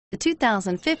The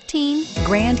 2015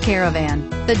 Grand Caravan.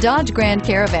 The Dodge Grand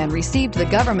Caravan received the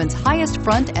government's highest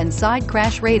front and side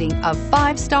crash rating of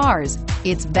 5 stars.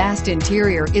 Its vast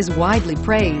interior is widely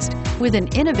praised, with an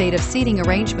innovative seating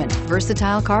arrangement,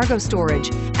 versatile cargo storage,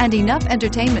 and enough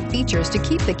entertainment features to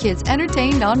keep the kids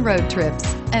entertained on road trips,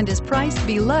 and is priced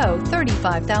below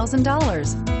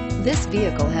 $35,000. This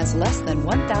vehicle has less than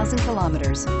 1,000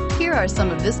 kilometers. Here are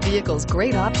some of this vehicle's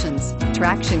great options: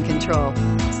 traction control,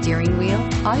 steering wheel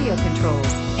audio controls,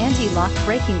 anti-lock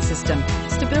braking system,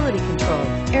 stability control,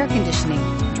 air conditioning,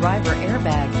 driver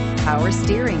airbag, power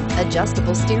steering,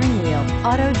 adjustable steering wheel,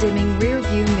 auto-dimming rear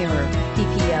view mirror,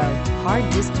 PPO, hard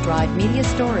disk drive media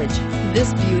storage.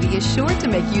 This beauty is sure to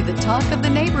make you the talk of the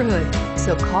neighborhood.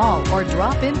 So call or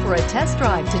drop in for a test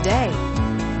drive today.